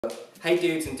Hey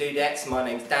dudes and dudettes, my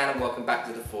name's Dan and welcome back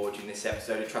to The Forge. In this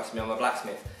episode of Trust Me, I'm a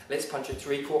Blacksmith. Let's punch a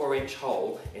 3/4 inch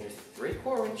hole in a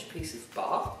 3/4 inch piece of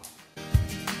bar.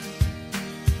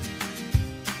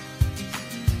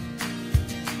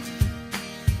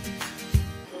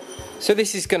 So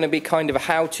this is going to be kind of a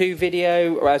how-to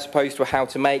video as opposed to a how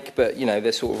to make, but you know,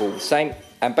 they're sort of all the same.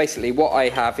 And basically what I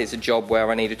have is a job where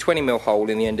I need a 20mm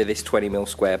hole in the end of this 20mm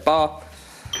square bar.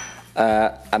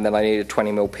 And then I need a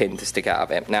 20mm pin to stick out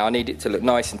of it. Now I need it to look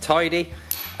nice and tidy,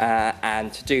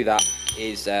 and to do that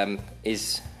is a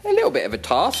little bit of a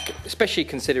task, especially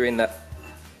considering that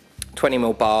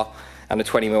 20mm bar and a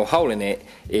 20mm hole in it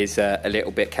is a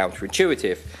little bit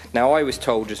counterintuitive. Now I was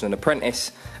told as an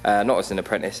apprentice, not as an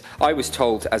apprentice, I was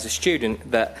told as a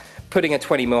student that putting a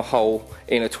 20mm hole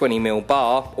in a 20mm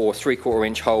bar or a 3/4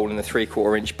 inch hole in a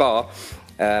 3/4 inch bar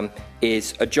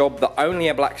is a job that only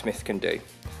a blacksmith can do.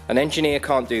 An engineer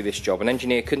can't do this job. An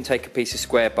engineer couldn't take a piece of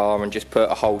square bar and just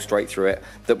put a hole straight through it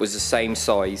that was the same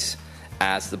size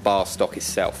as the bar stock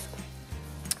itself.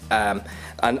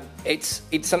 And it's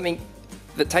something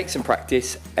that takes some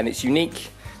practice, and it's unique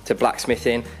to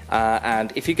blacksmithing,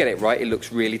 and if you get it right, it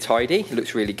looks really tidy, it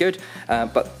looks really good,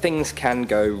 but things can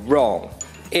go wrong.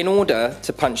 In order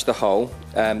to punch the hole,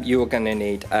 you are going to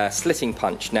need a slitting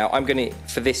punch. Now I'm going to,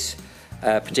 for this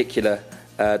particular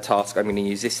task, I'm going to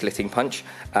use this slitting punch.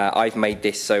 I've made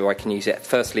this so I can use it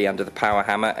firstly under the power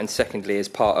hammer, and secondly as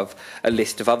part of a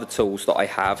list of other tools that I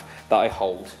have that I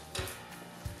hold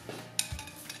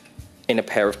in a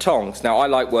pair of tongs. Now I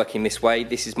like working this way.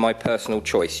 This is my personal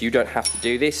choice. You don't have to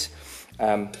do this.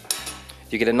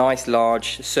 You get a nice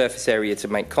large surface area to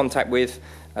make contact with,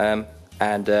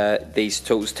 and these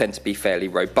tools tend to be fairly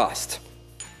robust.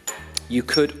 You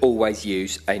could always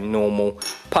use a normal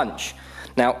punch.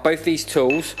 Now both these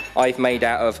tools I've made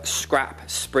out of scrap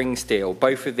spring steel.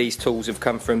 Both of these tools have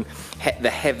come from the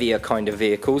heavier kind of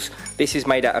vehicles. This is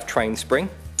made out of train spring,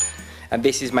 and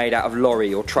this is made out of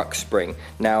lorry or truck spring.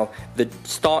 Now the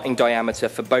starting diameter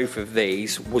for both of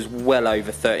these was well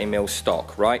over 30mm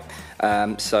stock, right?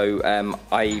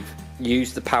 I've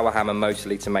used the power hammer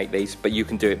mostly to make these, but you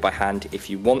can do it by hand if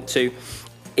you want to.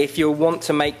 If you want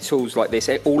to make tools like this,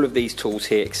 all of these tools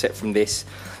here except from this,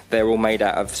 they're all made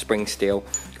out of spring steel.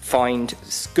 Find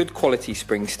good quality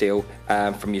spring steel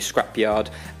from your scrapyard,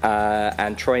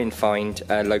 and try and find,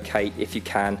 locate if you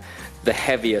can, the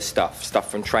heavier stuff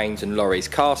from trains and lorries.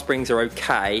 Car springs are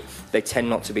okay, they tend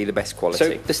not to be the best quality.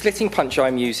 So the slitting punch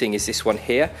I'm using is this one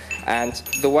here, and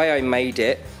the way I made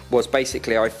it was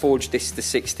basically I forged this to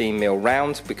 16mm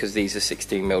round because these are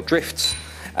 16mm drifts,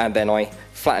 and then I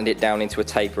flattened it down into a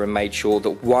taper and made sure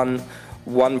that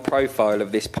one profile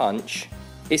of this punch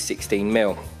is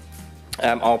 16mm.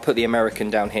 I'll put the American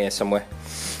down here somewhere.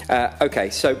 Okay,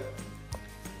 so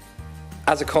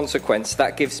as a consequence,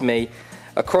 that gives me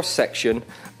a cross section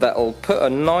that will put a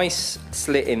nice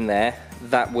slit in there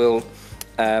that will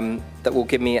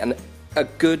give me a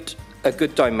good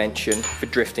dimension for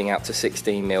drifting out to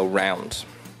 16mm rounds.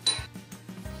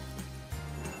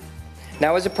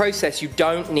 Now as a process, you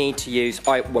don't need to use,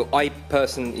 I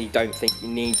personally don't think you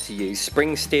need to use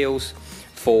spring steels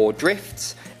for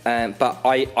drifts, but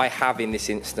I have in this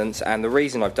instance, and the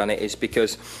reason I've done it is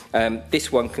because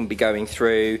this one can be going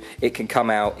through, it can come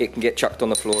out, it can get chucked on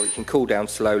the floor, it can cool down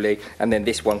slowly, and then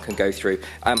this one can go through.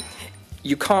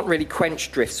 You can't really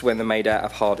quench drifts when they're made out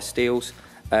of harder steels.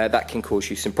 That can cause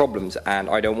you some problems, and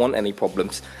I don't want any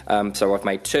problems, so I've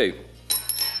made two.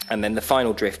 And then the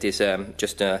final drift is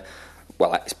just a,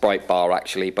 well, it's bright bar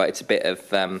actually, but it's a bit of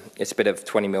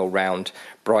 20mm round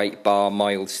bright bar,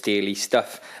 mild steely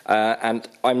stuff, and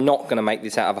I'm not going to make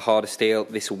this out of a harder steel.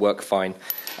 This will work fine.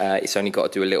 It's only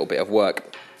got to do a little bit of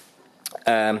work.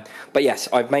 But yes,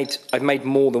 I've made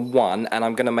more than one, and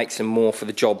I'm going to make some more for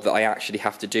the job that I actually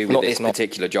have to do with not this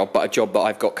particular job, but a job that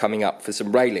I've got coming up for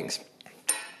some railings.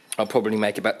 I'll probably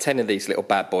make about 10 of these little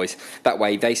bad boys. That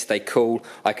way they stay cool,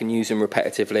 I can use them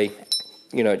repetitively.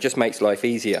 You know, it just makes life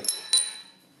easier.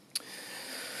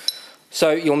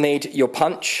 So you'll need your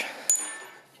punch,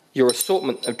 your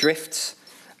assortment of drifts,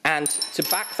 and to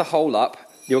back the hole up,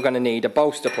 you're going to need a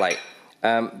bolster plate.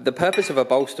 The purpose of a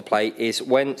bolster plate is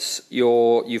once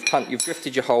you've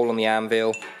drifted your hole on the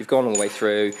anvil, you've gone all the way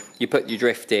through, you put your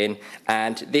drift in,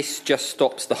 and this just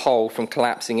stops the hole from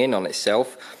collapsing in on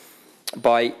itself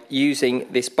by using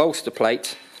this bolster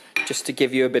plate just to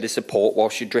give you a bit of support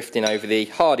whilst you're drifting over the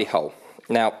hardy hole.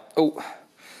 Now, oh,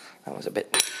 that was a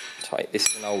bit tight. This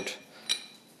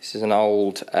is an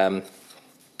old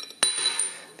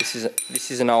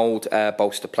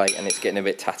bolster plate, and it's getting a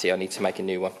bit tatty. I need to make a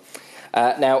new one.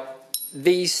 Now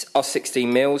these are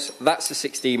 16mm. That's a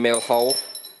 16mm hole.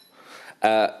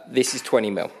 This is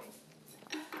 20mm.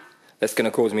 That's going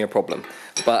to cause me a problem.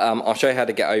 But I'll show you how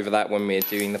to get over that when we're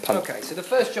doing the punch. Okay, so the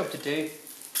first job to do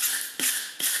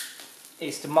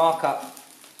is to mark up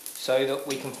so that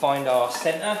we can find our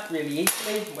centre really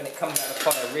easily when it comes out of the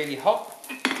fire really hot.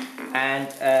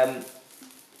 And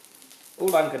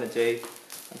all I'm going to do,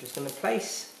 I'm just going to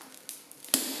place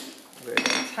a bit of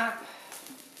a tap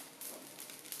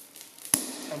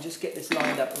and just get this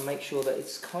lined up and make sure that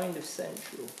it's kind of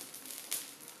central.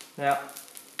 Now,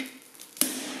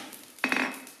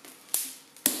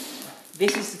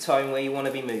 this is the time where you want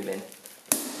to be moving.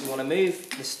 You want to move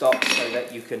the stock so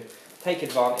that you can take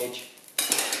advantage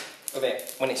of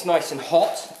it when it's nice and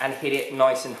hot and hit it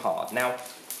nice and hard. Now,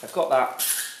 I've got that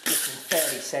looking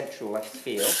fairly central, I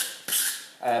feel.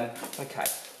 Okay.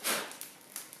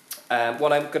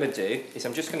 What I'm going to do is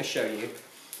I'm just going to show you.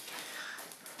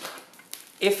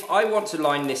 If I want to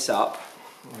line this up,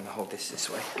 I'm going to hold this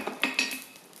way.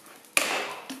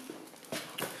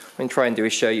 What I'm going to try and do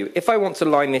is show you. If I want to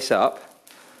line this up,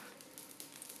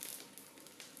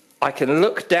 I can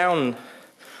look down.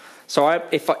 So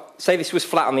if I say this was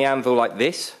flat on the anvil like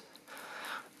this,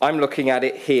 I'm looking at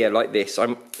it here like this.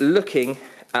 I'm looking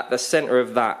at the centre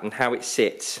of that and how it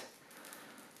sits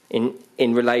in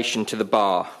relation to the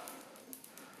bar.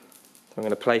 So I'm going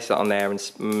to place that on there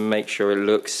and make sure it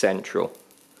looks central.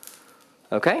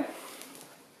 Okay?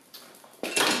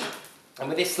 And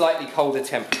with this slightly colder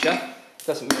temperature, it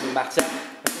doesn't really matter.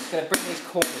 I'm just going to bring these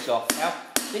corners off. Now,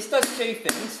 this does two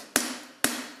things.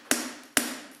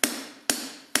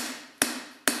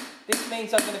 This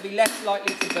means I'm going to be less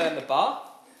likely to burn the bar,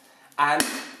 and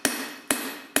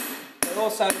it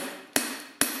also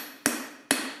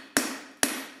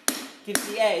gives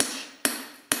the edge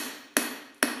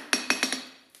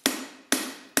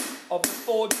of the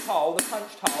forged hole, the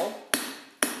punched hole,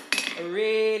 a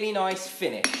really nice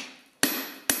finish.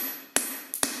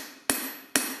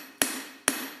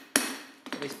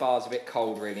 This bar's a bit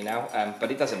cold really now,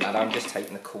 but it doesn't matter, I'm just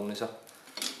taking the corners off.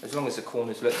 As long as the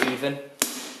corners look even.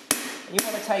 And you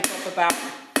want to take off about a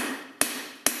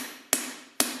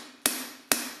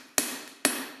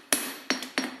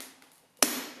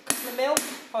couple of mil,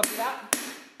 probably that.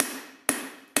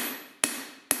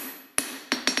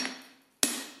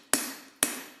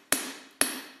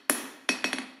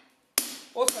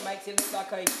 Also makes it look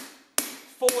like I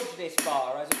forged this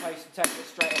bar as opposed to taking it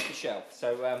straight off the shelf.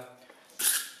 So,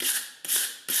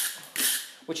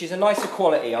 which is a nicer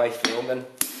quality, I feel, than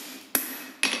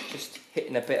just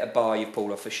hitting a bit of bar you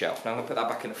pulled off the shelf. Now I'm going to put that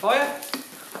back in the fire.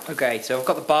 Okay, so I've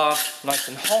got the bar nice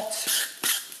and hot.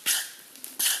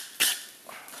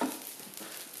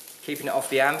 Keeping it off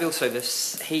the anvil so the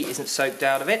heat isn't soaked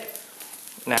out of it.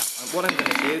 Now, what I'm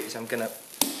going to do is I'm going to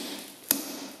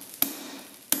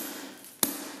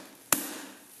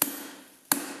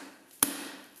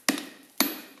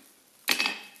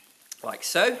like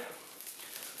so.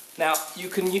 Now you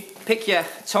can pick your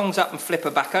tongs up and flip her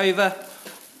back over,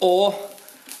 or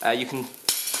you can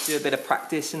do a bit of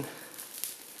practice and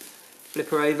flip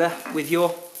her over with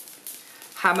your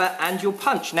hammer and your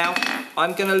punch. Now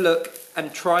I'm going to look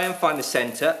and try and find the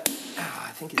centre. Oh,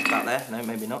 I think it's about there. No,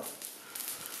 maybe not.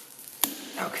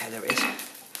 Okay, there it is.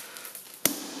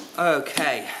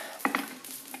 Okay.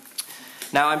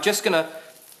 Now I'm just going to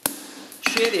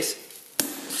shear this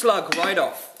slug right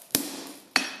off.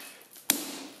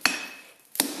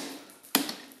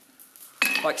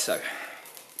 Like so.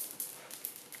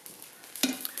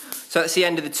 So that's the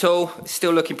end of the tool. It's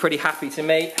still looking pretty happy to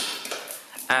me.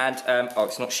 And, oh,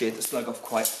 it's not sheared the slug off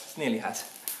quite. It nearly has.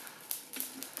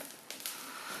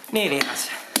 Nearly has.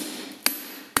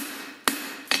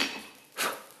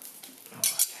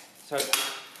 So,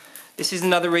 this is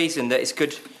another reason that it's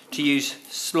good to use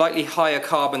slightly higher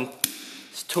carbon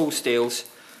tool steels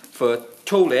for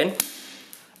tooling,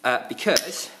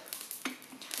 because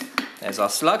there's our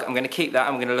slug. I'm going to keep that.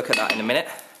 I'm going to look at that in a minute.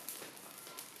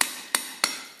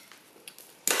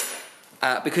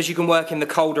 Because you can work in the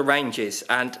colder ranges,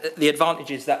 and the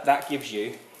advantages that that gives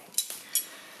you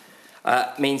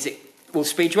means it will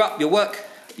speed you up your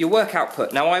work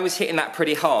output. Now I was hitting that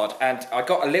pretty hard, and I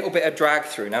got a little bit of drag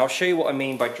through. Now I'll show you what I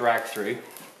mean by drag through.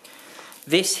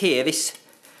 This here, this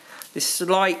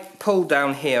slight pull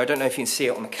down here, I don't know if you can see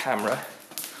it on the camera.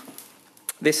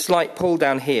 This slight pull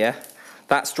down here,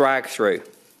 that's drag through.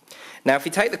 Now if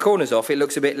you take the corners off, it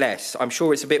looks a bit less. I'm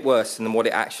sure it's a bit worse than what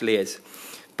it actually is.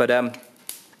 But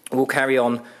we'll carry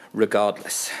on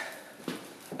regardless.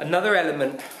 Another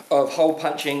element of hole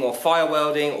punching or fire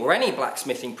welding or any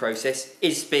blacksmithing process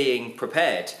is being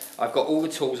prepared. I've got all the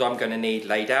tools I'm going to need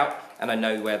laid out, and I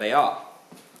know where they are.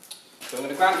 So I'm going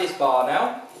to grab this bar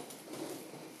now.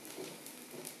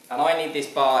 and I need this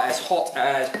bar as hot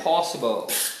as possible.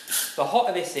 The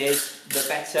hotter this is, the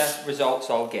better results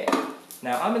I'll get.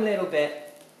 Now I'm a little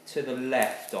bit to the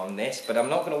left on this, but I'm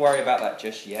not going to worry about that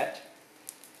just yet.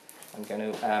 I'm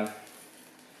going to a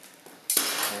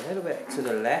little bit to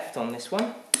the left on this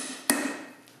one.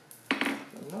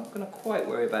 I'm not going to quite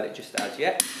worry about it just as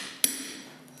yet.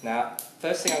 Now,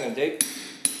 first thing I'm going to do,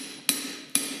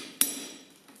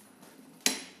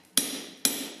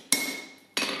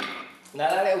 now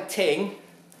that little ting,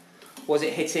 was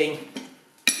it hitting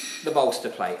the bolster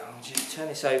plate? I'll just turn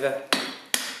this over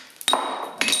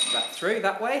and get that through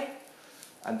that way.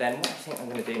 And then what I think I'm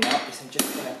going to do now is I'm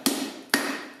just going to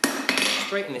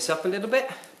straighten this up a little bit.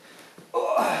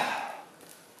 Oh.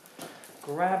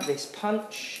 Grab this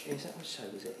punch. Is that which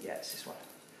side was it? Yeah, it's this one.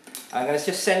 I'm going to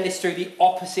just send this through the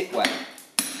opposite way.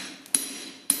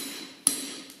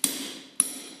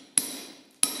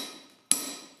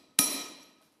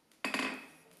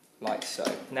 Like so.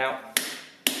 Now,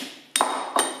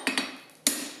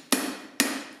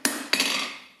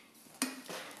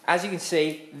 as you can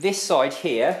see, this side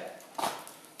here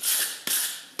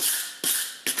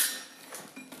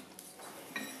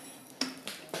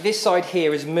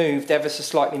has moved ever so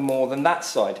slightly more than that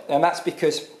side, and that's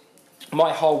because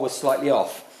my hole was slightly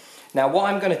off. Now what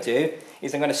I'm going to do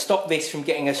is I'm going to stop this from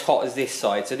getting as hot as this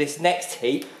side. So this next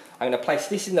heat, I'm going to place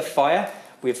this in the fire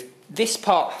with this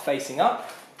part facing up,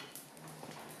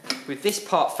 with this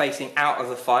part facing out of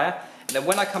the fire, and then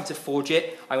when I come to forge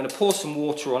it, I'm going to pour some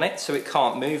water on it so it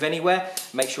can't move anywhere,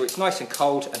 make sure it's nice and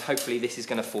cold, and hopefully this is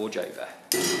going to forge over.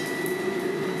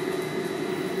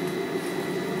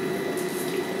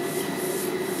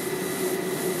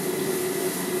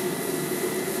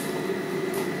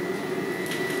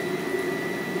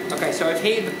 Okay, so I've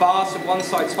heated the bar so one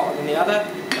side's hotter than the other,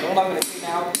 and all I'm going to do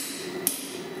now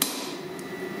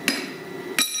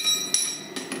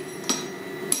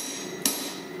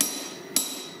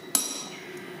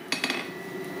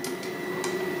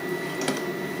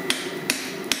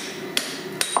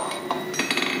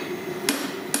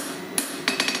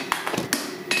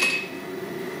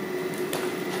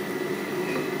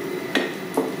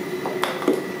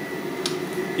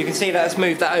you can see that has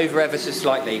moved that over ever so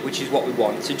slightly, which is what we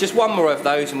want. So just one more of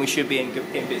those and we should be in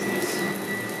business.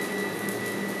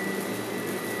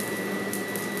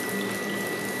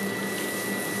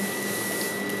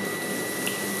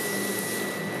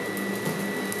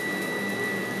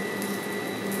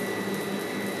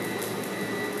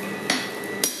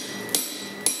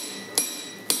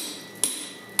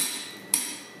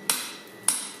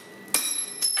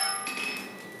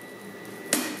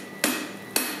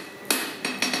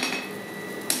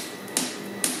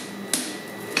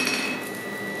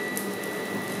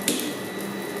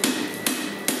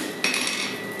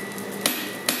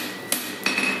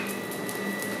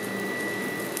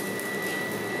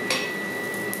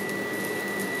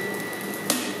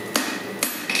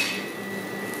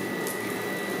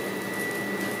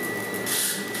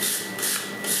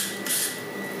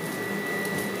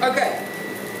 Okay,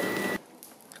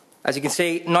 as you can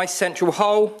see, nice central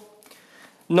hole,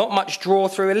 not much draw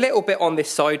through, a little bit on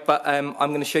this side, but I'm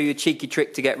going to show you a cheeky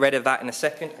trick to get rid of that in a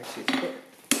second. Actually,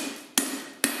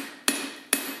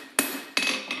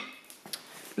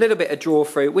 it's a little bit of draw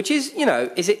through, which is, you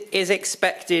know, is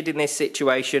expected in this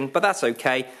situation, but that's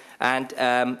okay,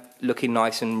 and looking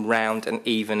nice and round and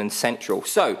even and central.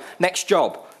 So, next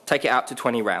job, take it out to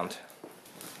 20 round.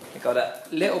 I've got a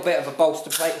little bit of a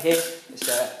bolster plate here. It's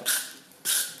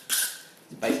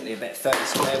basically a bit 30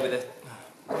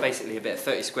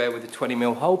 square with a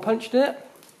 20mm hole punched in it.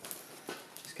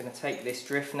 Just going to take this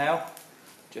drift now.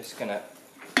 Just going to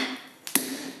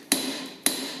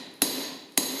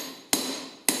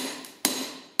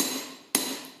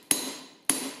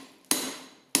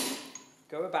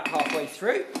go about halfway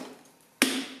through.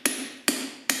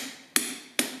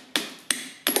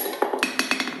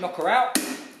 Knock her out.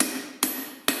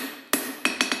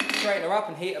 Straighten her up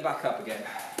and heat her back up again.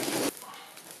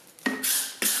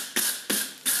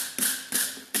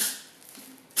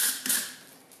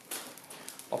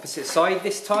 Opposite side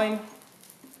this time.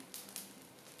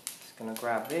 Just going to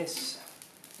grab this,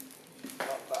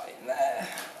 pop that in there.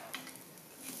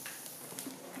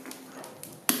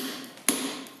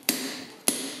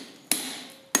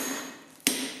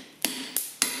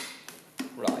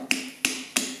 Right.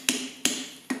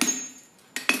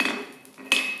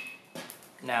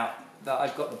 Now that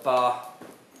I've got the bar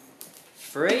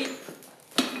free,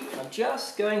 I'm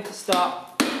just going to start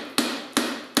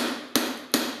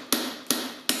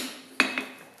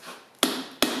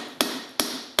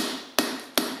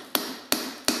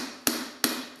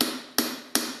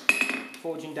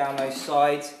forging down those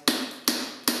sides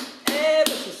ever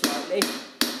so slightly.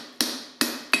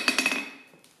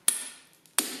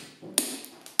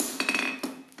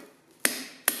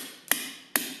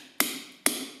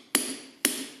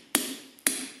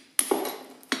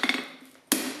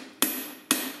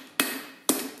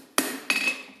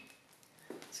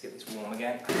 Let's get this warm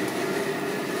again.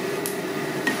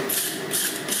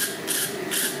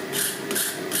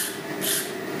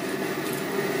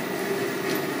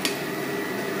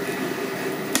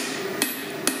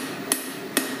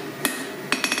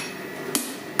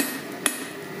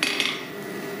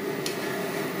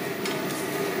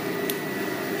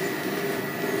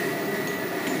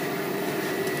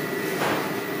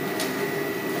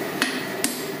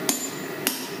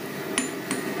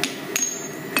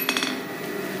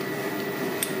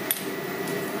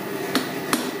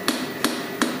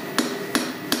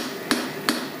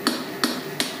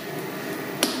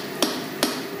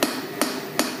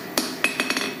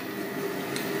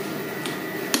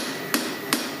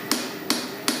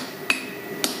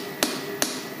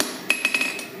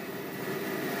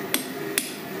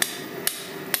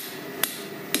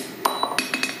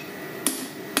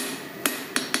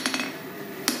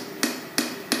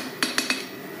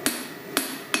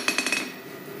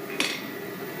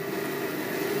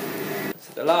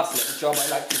 The last little job I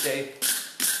like to do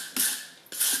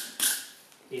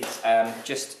is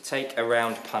just take a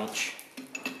round punch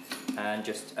and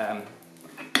just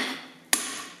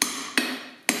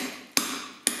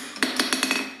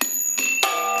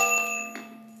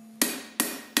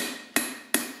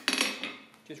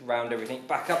round everything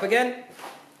back up again,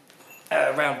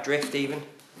 round drift even.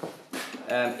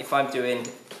 If I'm doing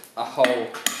a hole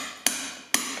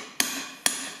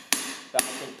that I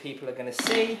think people are going to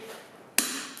see,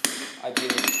 I do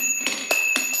it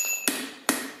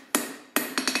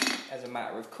as a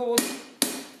matter of course.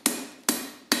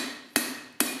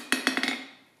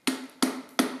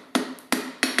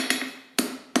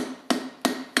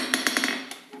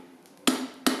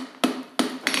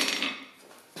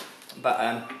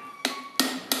 But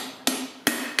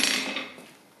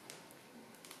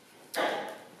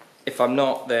if I'm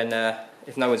not, then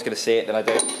if no one's going to see it, then I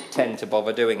don't tend to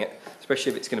bother doing it.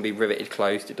 Especially if it's going to be riveted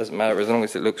closed, it doesn't matter as long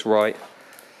as it looks right.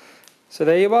 So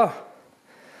there you are,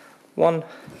 one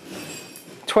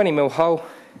 20mm hole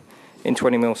in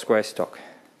 20mm square stock,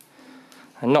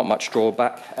 and not much draw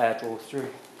through,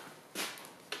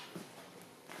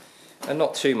 and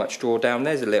not too much draw down.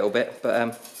 There's a little bit,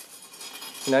 but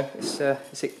you know, it's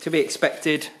to be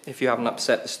expected if you haven't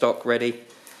upset the stock ready.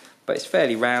 But it's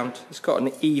fairly round. It's got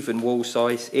an even wall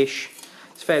size-ish.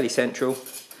 It's fairly central.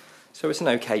 So it's an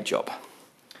okay job.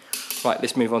 Right,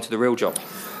 let's move on to the real job.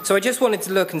 So I just wanted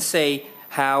to look and see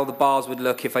how the bars would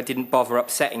look if I didn't bother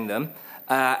upsetting them.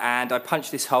 And I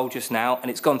punched this hole just now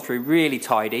and it's gone through really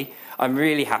tidy. I'm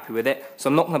really happy with it. So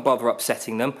I'm not going to bother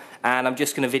upsetting them. And I'm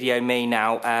just going to video me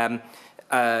now.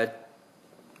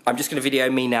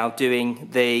 Doing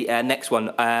the next one.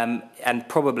 And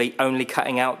probably only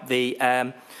cutting out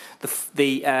the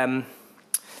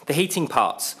heating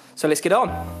parts. So let's get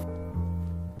on.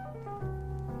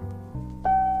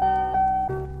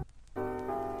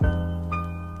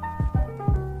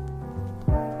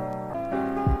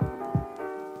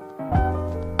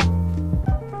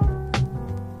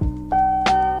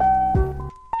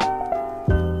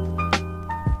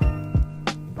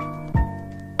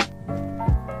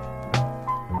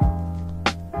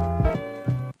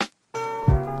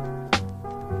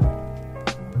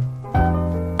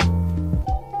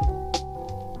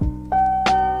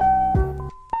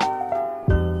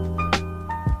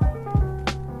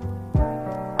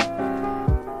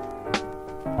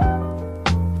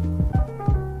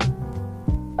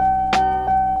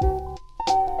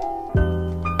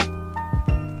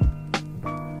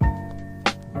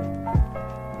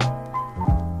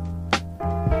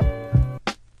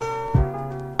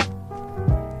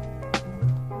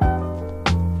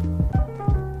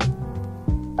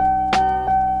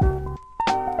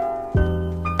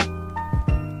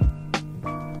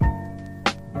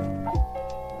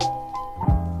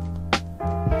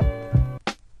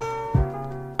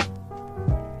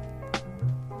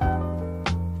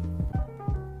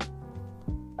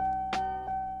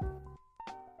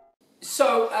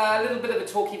 So a little bit of a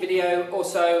talky video,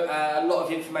 also a lot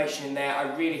of information in there.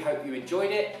 I really hope you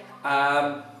enjoyed it.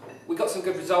 We got some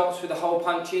good results with the hole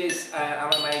punches,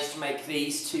 and I managed to make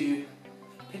these two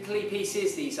piddly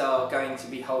pieces. These are going to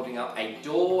be holding up a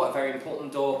door, a very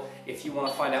important door. If you want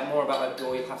to find out more about that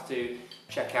door, you'll have to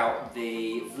check out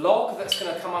the vlog that's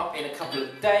going to come up in a couple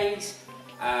of days.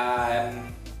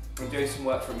 I'm doing some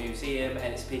work for a museum,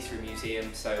 and it's a piece for a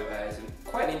museum, so it's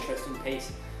quite an interesting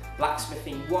piece.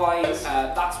 Blacksmithing wise,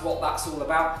 that's what that's all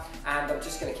about, and I'm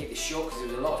just going to keep this short because there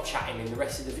was a lot of chatting in the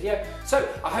rest of the video. So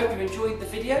I hope you enjoyed the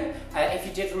video. If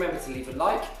you did, remember to leave a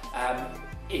like.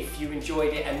 If you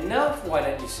enjoyed it enough, why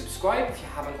don't you subscribe if you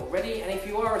haven't already, and if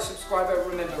you are a subscriber,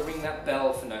 remember ring that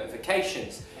bell for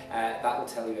notifications. That will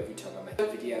tell you every time I make a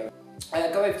video.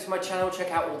 Go over to my channel,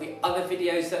 check out all the other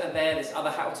videos that are there. There's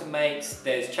other how to makes,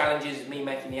 there's challenges of me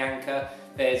making the anchor.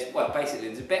 There's, well, basically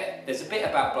there's a bit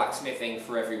about blacksmithing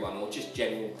for everyone, or just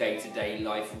general day-to-day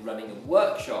life running a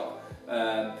workshop.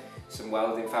 Some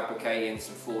welding, fabricating,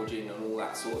 some forging and all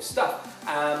that sort of stuff.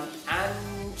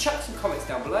 And chuck some comments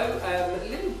down below. A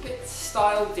little bit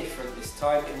style different this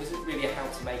time. It wasn't really a how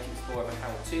to make, it was more of a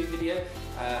how-to video.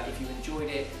 If you enjoyed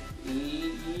it,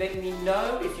 let me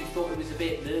know. If you thought it was a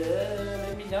bit,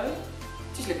 let me know.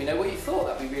 Just let me know what you thought,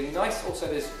 that'd be really nice. Also,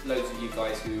 there's loads of you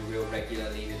guys who are real regular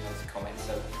leaving those comments,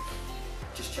 so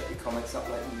just check your comments up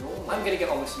like normal. I'm going to get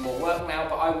on with some more work now,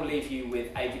 but I will leave you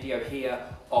with a video here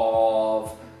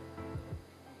of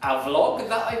a vlog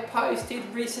that I posted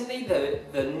recently,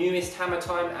 the newest hammer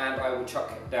time, and I will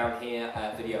chuck down here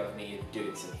a video of me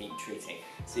doing some heat treating.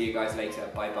 See you guys later,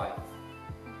 bye bye.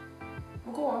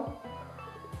 Well, go on.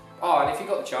 Oh, and if you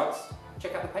got the chance,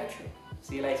 check out the Patreon.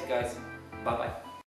 See you later guys, bye bye.